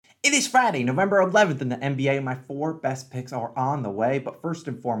It is Friday, November 11th in the NBA. My 4 best picks are on the way. But first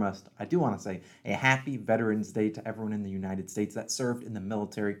and foremost, I do want to say a happy Veterans Day to everyone in the United States that served in the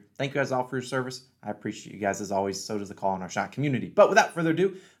military. Thank you guys all for your service. I appreciate you guys as always. So does the Call on Our Shot community. But without further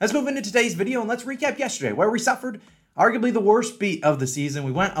ado, let's move into today's video and let's recap yesterday where we suffered arguably the worst beat of the season.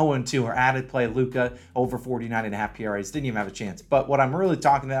 We went 0-2. Our added play, Luka, over 49.5 PRAs. Didn't even have a chance. But what I'm really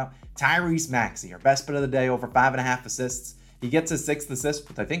talking about, Tyrese Maxey, our best bet of the day, over 5.5 assists. He gets his 6th assist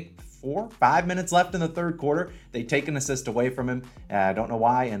with, I think, 5 minutes left in the third quarter. They take an assist away from him. I don't know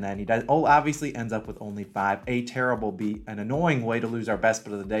why. And then he does. Obviously ends up with only 5. A terrible beat. An annoying way to lose our best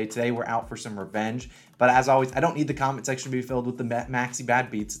bet of the day. Today, we're out for some revenge. But as always, I don't need the comment section to be filled with the Maxey bad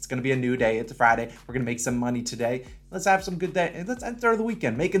beats. It's going to be a new day. It's a Friday. We're going to make some money today. Let's have some good day. Let's enter the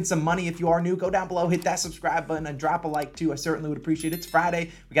weekend making some money. If you are new, go down below, hit that subscribe button, and drop a like too. I certainly would appreciate it. It's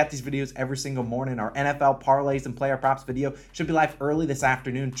Friday. We got these videos every single morning. Our NFL parlays and player props video should be live early this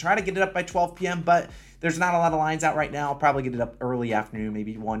afternoon. Try to get it up by 12 p.m., but there's not a lot of lines out right now. I'll probably get it up early afternoon,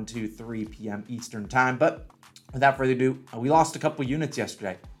 maybe 1, 2, 3 p.m. Eastern time. But without further ado, we lost a couple units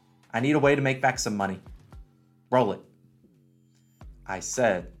yesterday. I need a way to make back some money. Roll it. I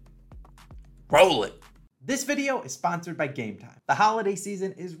said, roll it. This video is sponsored by Game Time. The holiday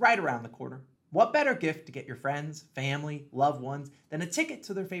season is right around the corner. What better gift to get your friends, family, loved ones than a ticket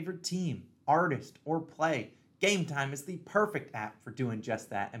to their favorite team, artist, or play? Game Time is the perfect app for doing just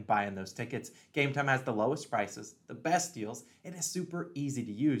that and buying those tickets. Game Time has the lowest prices, the best deals, and is super easy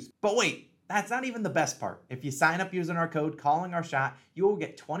to use. But wait, that's not even the best part. If you sign up using our code Calling Our Shot, you will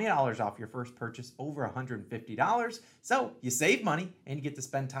get $20 off your first purchase over $150. So you save money and you get to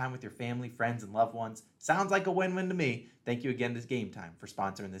spend time with your family, friends, and loved ones. Sounds like a win-win to me. Thank you again to Game Time for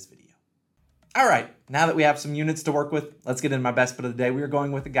sponsoring this video. All right, now that we have some units to work with, let's get into my best bet of the day. We are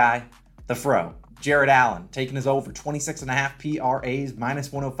going with the guy, the Fro, Jarrett Allen, taking his over 26.5 PRAs,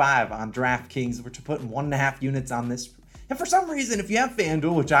 minus 105 on DraftKings. We're putting 1.5 units on this. And for some reason, if you have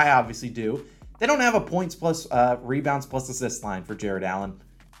FanDuel, which I obviously do, they don't have a points plus rebounds plus assists line for Jarrett Allen.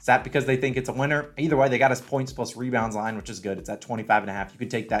 Is that because they think it's a winner? Either way, they got his points plus rebounds line, which is good. It's at 25.5. You can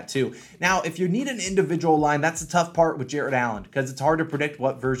take that too. Now, if you need an individual line, that's the tough part with Jarrett Allen because it's hard to predict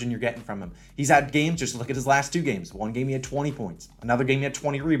what version you're getting from him. He's had games, just look at his last 2 games. One game he had 20 points. Another game he had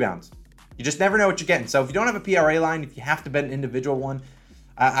 20 rebounds. You just never know what you're getting. So if you don't have a PRA line, if you have to bet an individual one,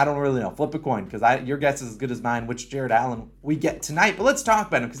 I don't really know. Flip a coin because your guess is as good as mine, which Jarrett Allen we get tonight. But let's talk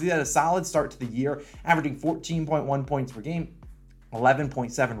about him because he had a solid start to the year, averaging 14.1 points per game,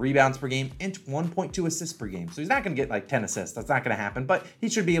 11.7 rebounds per game, and 1.2 assists per game. So he's not going to get like 10 assists. That's not going to happen. But he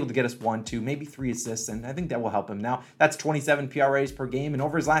should be able to get us 1, 2, maybe 3 assists, and I think that will help him. Now, that's 27 PRAs per game, and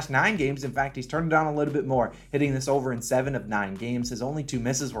over his last 9 games, in fact, he's turned it down a little bit more, hitting this over in 7 of 9 games. His only 2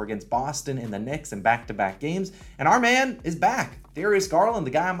 misses were against Boston and the Knicks in back-to-back games. And our man is back. Darius Garland,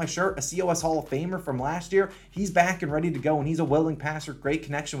 the guy on my shirt, a COS Hall of Famer from last year, he's back and ready to go, and he's a willing passer. Great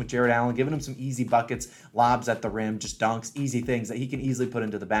connection with Jarrett Allen, giving him some easy buckets, lobs at the rim, just dunks, easy things that he can easily put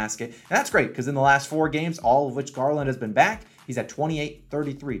into the basket. And that's great because in the last 4 games, all of which Garland has been back, he's at 28,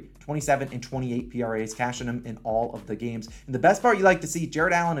 33, 27, and 28 PRAs, cashing him in all of the games. And the best part you like to see,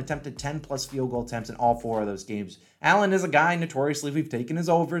 Jarrett Allen attempted 10-plus field goal attempts in all 4 of those games. Allen is a guy, notoriously, we've taken his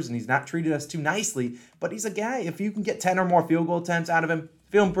overs, and he's not treated us too nicely, but he's a guy, if you can get 10 or more field goal attempts out of him,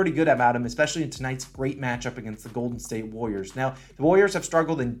 feeling pretty good about him, especially in tonight's great matchup against the Golden State Warriors. Now, the Warriors have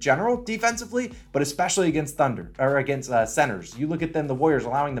struggled in general defensively, but especially against centers. You look at them, the Warriors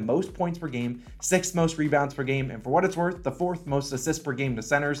allowing the most points per game, 6th most rebounds per game, and for what it's worth, the 4th most assists per game to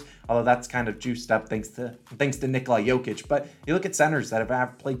centers, although that's kind of juiced up thanks to Nikola Jokic. But you look at centers that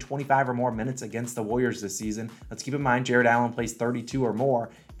have played 25 or more minutes against the Warriors this season. Let's keep in mind, Jarrett Allen plays 32 or more.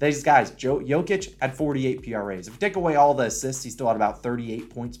 These guys, Jokic had 48 PRAs. If you take away all the assists, he still had about 38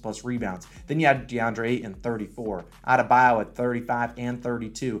 points plus rebounds. Then you had DeAndre Ayton, 34. Adebayo at 35 and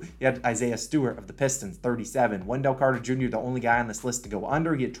 32. You had Isaiah Stewart of the Pistons, 37. Wendell Carter Jr., the only guy on this list to go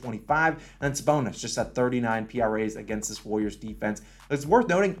under. He had 25. And then Sabonis just had 39 PRAs against this Warriors defense. It's worth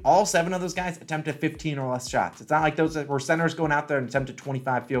noting, all 7 of those guys attempted 15 or less shots. It's not like those were centers going out there and attempted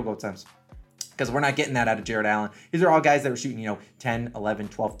 25 field goal attempts, because we're not getting that out of Jarrett Allen. These are all guys that are shooting, 10, 11,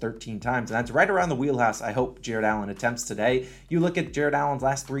 12, 13 times. And that's right around the wheelhouse I hope Jarrett Allen attempts today. You look at Jarrett Allen's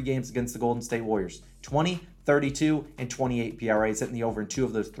last 3 games against the Golden State Warriors. 20, 32, and 28 PRAs, hitting the over in 2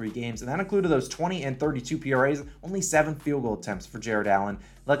 of those 3 games. And that included those 20 and 32 PRAs, only 7 field goal attempts for Jared Allen.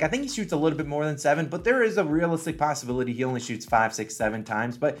 Look, I think he shoots a little bit more than 7, but there is a realistic possibility he only shoots 5, 6, 7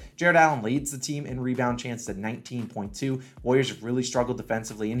 times. But Jared Allen leads the team in rebound chances at 19.2. Warriors have really struggled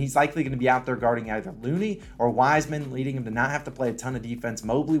defensively, and he's likely going to be out there guarding either Looney or Wiseman, leading him to not have to play a ton of defense.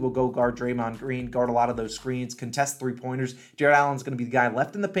 Mobley will go guard Draymond Green, guard a lot of those screens, contest three-pointers. Jared Allen's going to be the guy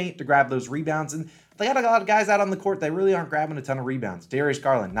left in the paint to grab those rebounds, and they got a lot of guys out on the court that really aren't grabbing a ton of rebounds. Darius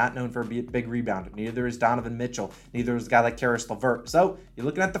Garland, not known for a big rebounder. Neither is Donovan Mitchell. Neither is a guy like Karis LeVert. So you're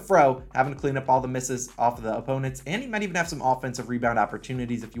looking at the Fro, having to clean up all the misses off of the opponents, and he might even have some offensive rebound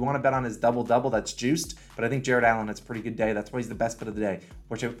opportunities. If you want to bet on his double-double, that's juiced, but I think Jared Allen has a pretty good day. That's why he's the best bet of the day.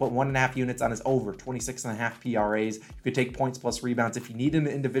 Which put 1.5 units on his over, 26.5 PRAs. You could take points plus rebounds. If you need an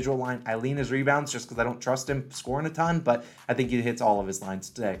individual line, I lean his rebounds just because I don't trust him scoring a ton, but I think he hits all of his lines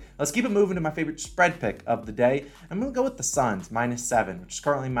today. Let's keep it moving to my favorite spread pick of the day. I'm going to go with the Suns, -7, which is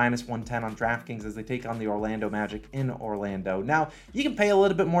currently -110 on DraftKings as they take on the Orlando Magic in Orlando. Now, you can pay a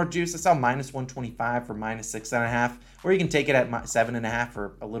little bit more juice. I saw -125 for -6.5, or you can take it at 7.5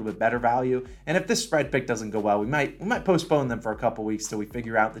 for a little bit better value. And if this spread pick doesn't go well, we might postpone them for a couple weeks till we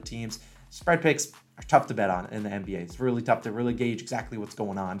figure out the teams. Spread picks are tough to bet on in the NBA. It's really tough to really gauge exactly what's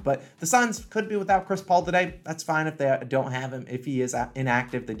going on. But the Suns could be without Chris Paul today. That's fine if they don't have him. If he is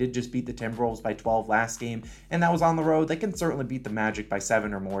inactive, they did just beat the Timberwolves by 12 last game, and that was on the road. They can certainly beat the Magic by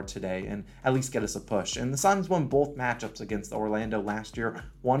 7 or more today and at least get us a push. And the Suns won both matchups against Orlando last year,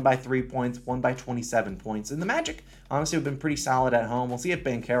 one by 3 points, one by 27 points. And the Magic, honestly, have been pretty solid at home. We'll see if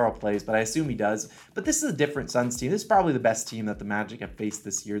Banchero plays, but I assume he does. But this is a different Suns team. This is probably the best team that the Magic have faced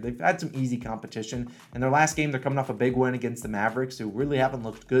this year. They've had some easy competition. In their last game, they're coming off a big win against the Mavericks, who really haven't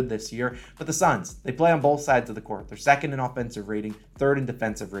looked good this year. But the Suns, they play on both sides of the court. They're second in offensive rating, third in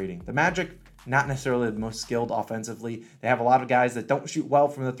defensive rating. The Magic, not necessarily the most skilled offensively. They have a lot of guys that don't shoot well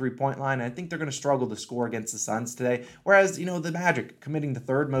from the three-point line, and I think they're going to struggle to score against the Suns today. Whereas, the Magic committing the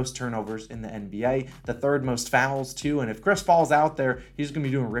third most turnovers in the NBA, the third most fouls too, and if Chris Paul's out there, he's going to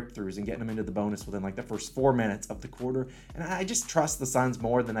be doing rip-throughs and getting them into the bonus within like the first 4 minutes of the quarter. And I just trust the Suns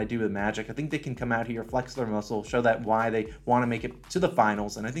more than I do the Magic. I think they can come out here, flex their muscle, show that why they want to make it to the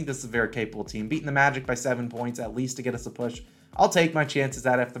finals, and I think this is a very capable team. Beating the Magic by 7 points at least to get us a push. I'll take my chances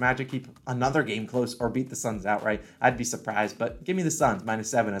that if the Magic keep another game close or beat the Suns outright, I'd be surprised. But give me the Suns,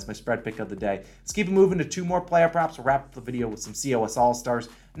 -7 as my spread pick of the day. Let's keep it moving to 2 more player props. We'll wrap up the video with some COS All-Stars.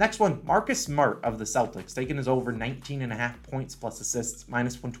 Next one, Marcus Smart of the Celtics, taking his over 19.5 points plus assists,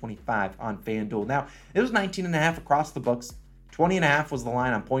 -125 on FanDuel. Now, it was 19.5 across the books. 20.5 was the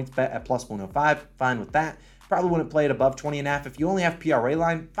line on PointsBet at +105. Fine with that. Probably wouldn't play it above 20.5. If you only have PRA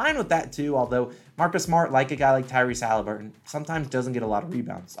line, fine with that too, although Marcus Smart, like a guy like Tyrese Halliburton, sometimes doesn't get a lot of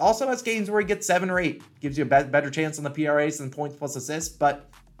rebounds. Also has games where he gets 7 or 8. Gives you a better chance on the PRAs than points plus assists, but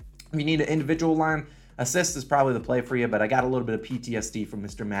if you need an individual line, assist is probably the play for you, but I got a little bit of PTSD from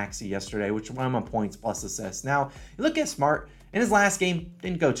Mr. Maxey yesterday, which won him on points plus assists. Now, you look at Smart. In his last game,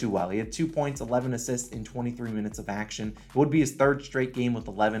 didn't go too well. He had 2 points, 11 assists in 23 minutes of action. It would be his 3rd straight game with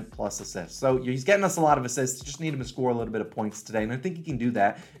 11 plus assists. So he's getting us a lot of assists. Just need him to score a little bit of points today, and I think he can do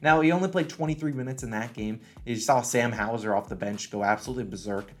that. Now, he only played 23 minutes in that game. You saw Sam Hauser off the bench go absolutely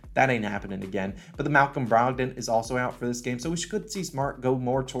berserk. That ain't happening again. But the Malcolm Brogdon is also out for this game, so we could see Smart go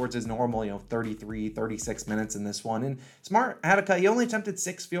more towards his normal, 33, 36 minutes in this one. And Smart had a cut. He only attempted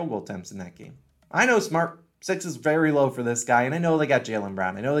 6 field goal attempts in that game. I know Smart. 6 is very low for this guy, and I know they got Jaylen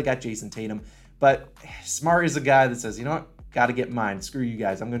Brown. I know they got Jason Tatum, but Smart is a guy that says, you know what? Got to get mine. Screw you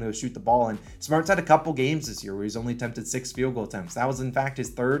guys. I'm going to go shoot the ball. And Smart's had a couple games this year where he's only attempted 6 field goal attempts. That was, in fact,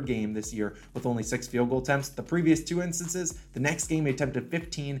 his 3rd game this year with only 6 field goal attempts. The previous 2 instances, the next game he attempted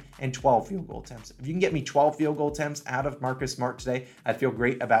 15 and 12 field goal attempts. If you can get me 12 field goal attempts out of Marcus Smart today, I'd feel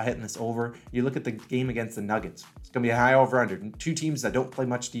great about hitting this over. You look at the game against the Nuggets. It's going to be a high over-under. 2 teams that don't play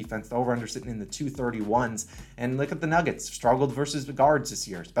much defense. The over-under sitting in the 231s. And look at the Nuggets. Struggled versus the guards this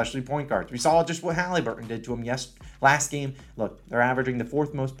year, especially point guards. We saw just what Halliburton did to him last game. Look, they're averaging the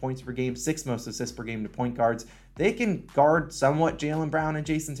 4th most points per game, 6th most assists per game to point guards. They can guard somewhat Jaylen Brown and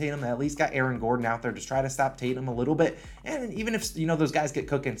Jason Tatum. They at least got Aaron Gordon out there to try to stop Tatum a little bit. And even if, those guys get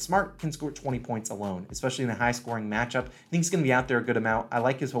cooking, Smart can score 20 points alone, especially in a high-scoring matchup. I think he's going to be out there a good amount. I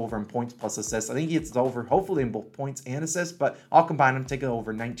like his over in points plus assists. I think he gets over, hopefully, in both points and assists, but I'll combine them, take it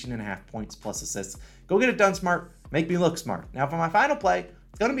over 19.5 points plus assists. Go get it done, Smart. Make me look smart. Now, for my final play,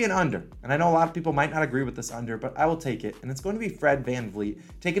 going to be an under. And I know a lot of people might not agree with this under, but I will take it. And it's going to be Fred VanVleet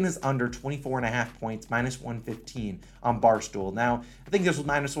taking his under 24.5 points, minus 115 on Barstool. Now, I think this was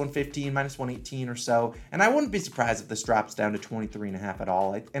minus 115, minus 118 or so. And I wouldn't be surprised if this drops down to 23.5 at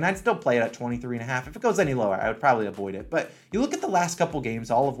all. And I'd still play it at 23.5. If it goes any lower, I would probably avoid it. But you look at the last couple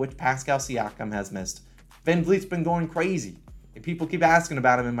games, all of which Pascal Siakam has missed. VanVleet's been going crazy. If people keep asking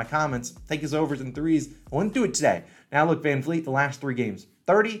about him in my comments, take his overs and threes. I wouldn't do it today. Now look, VanVleet, the last 3 games,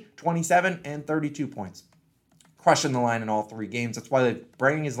 30, 27, and 32 points. Crushing the line in all 3 games. That's why they're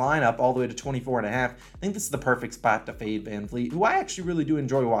bringing his line up all the way to 24.5. I think this is the perfect spot to fade VanVleet, who I actually really do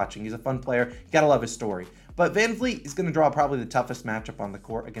enjoy watching. He's a fun player. You gotta love his story. But VanVleet is going to draw probably the toughest matchup on the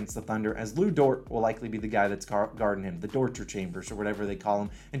court against the Thunder, as Lou Dort will likely be the guy that's guarding him, the Dorter Chambers or whatever they call him.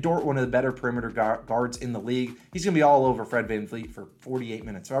 And Dort, one of the better perimeter guards in the league. He's going to be all over Fred VanVleet for 48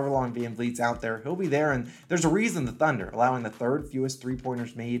 minutes. However long VanVleet's out there, he'll be there. And there's a reason the Thunder allowing the 3rd fewest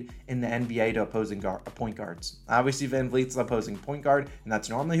three-pointers made in the NBA to opposing point guards. Obviously, VanVleet's the opposing point guard, and that's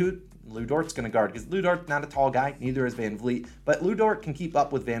normally who Lou Dort's going to guard, because Lou Dort's not a tall guy, neither is VanVleet, but Lou Dort can keep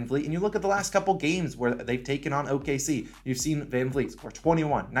up with VanVleet. And you look at the last couple games where they've taken on OKC, you've seen VanVleet score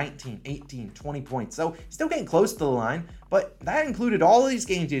 21, 19, 18, 20 points. So still getting close to the line, but that included all of these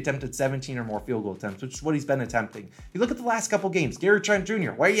games he attempted 17 or more field goal attempts, which is what he's been attempting. You look at the last couple games, Gary Trent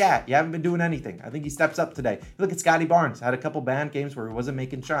Jr., where you at? You haven't been doing anything. I think he steps up today. You look at Scotty Barnes, had a couple bad games where he wasn't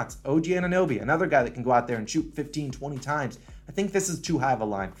making shots. OG Anunoby, another guy that can go out there and shoot 15, 20 times. I think this is too high of a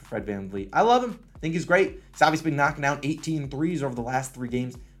line for Fred VanVleet. I love him. I think he's great. He's obviously been knocking down 18 threes over the last 3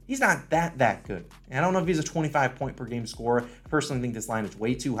 games. He's not that good. And I don't know if he's a 25 point per game scorer. I personally think this line is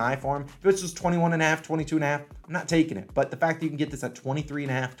way too high for him. If it's just 21.5, 22.5, I'm not taking it. But the fact that you can get this at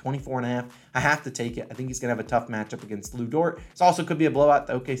 23.5, 24.5, I have to take it. I think he's going to have a tough matchup against Lou Dort. This also could be a blowout.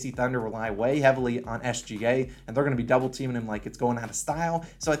 The OKC Thunder rely way heavily on SGA, and they're going to be double teaming him like it's going out of style.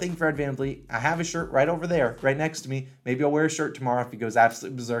 So I think Fred VanVleet, I have a shirt right over there, right next to me. Maybe I'll wear a shirt tomorrow if he goes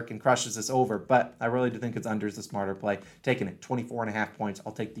absolutely berserk and crushes this over. But I really do think it's under is the smarter play. Taking it, 24.5 points.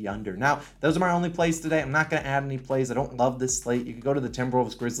 I'll take the under. Now, those are my only plays today. I'm not going to add any plays. I don't love this slate. You could go to the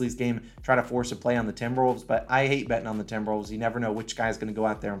Timberwolves-Grizzlies game, try to force a play on the Timberwolves, but I hate betting on the Timberwolves. You never know which guy's going to go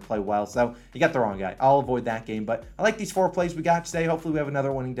out there and play well. So you got the wrong guy. I'll avoid that game, but I like these 4 plays we got today. Hopefully we have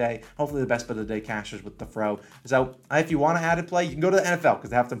another winning day. Hopefully the best bet of the day cashes with the Fro. So if you want to add a play, you can go to the NFL because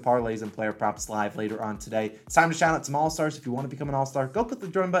they have some parlays and player props live later on today. It's time to shout out some All-Stars. If you want to become an All-Star, go click the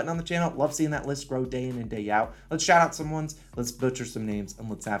join button on the channel. Love seeing that list grow day in and day out. Let's shout out some ones. Let's butcher some names and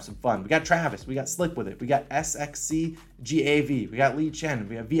let's have some fun. We got Travis. We got Slick with it. We got SXCGAV. We got Lee Chen.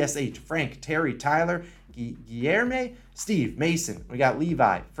 We have VSH, Frank, Terry, Tyler, Guillerme, Steve, Mason. We got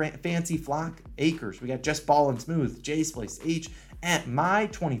Levi, Fancy Flock, Acres. We got Just Ball and Smooth, Jay's Place, H, at My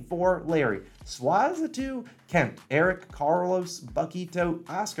 24, Larry, Swazatu, Kent, Eric, Carlos, Buckito,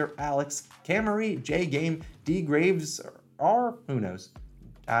 Oscar, Alex, Camry, J Game, D Graves, R, who knows?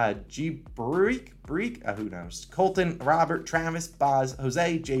 G Breek, who knows? Colton, Robert, Travis, Boz,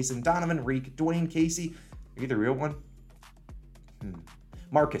 Jose, Jason, Donovan, Reek, Dwayne, Casey. Are you the real one?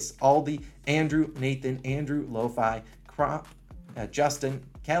 Marcus, Aldi, Andrew, Nathan, Andrew, Lo-Fi, Crop, Justin,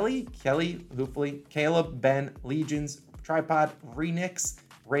 Kelly, hopefully, Caleb, Ben, Legions, Tripod, Renix,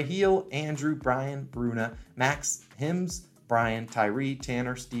 Raheel, Andrew, Brian, Bruna, Max, Hims, Brian, Tyree,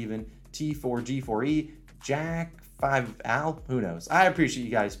 Tanner, Steven, T4G4E, Jack, 5 Al, who knows? I appreciate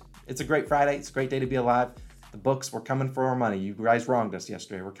you guys. It's a great Friday. It's a great day to be alive. The books, we're coming for our money. You guys wronged us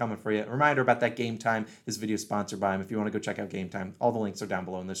yesterday. We're coming for you. A reminder about that Game Time. This video is sponsored by them. If you want to go check out Game Time, all the links are down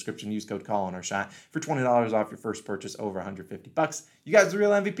below in the description. Use code CALL on our shot for $20 off your first purchase over $150. You guys are the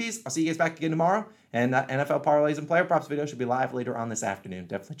real MVPs. I'll see you guys back again tomorrow. And NFL parlays and player props video should be live later on this afternoon.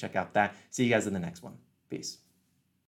 Definitely check out that. See you guys in the next one. Peace.